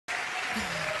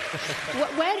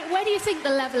Where do you think the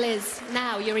level is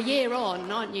now? You're a year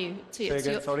on, aren't you? Say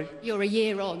again, sorry? You're a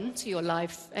year on to your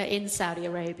life in Saudi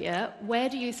Arabia. Where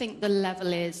do you think the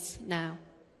level is now?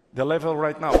 The level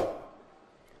right now?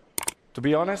 To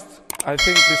be honest, I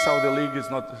think the Saudi League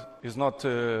is not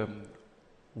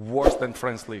worse than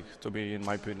French League, to be in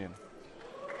my opinion.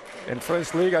 In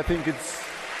French League, I think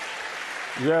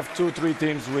you have 2-3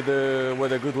 teams with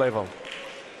a good level.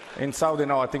 In Saudi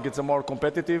now, I think it's a more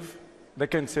competitive. They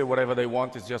can say whatever they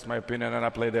want, it's just my opinion, and I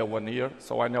played there 1 year,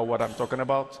 so I know what I'm talking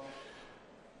about.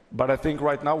 But I think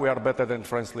right now we are better than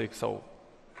French League, so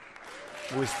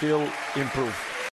we still improve.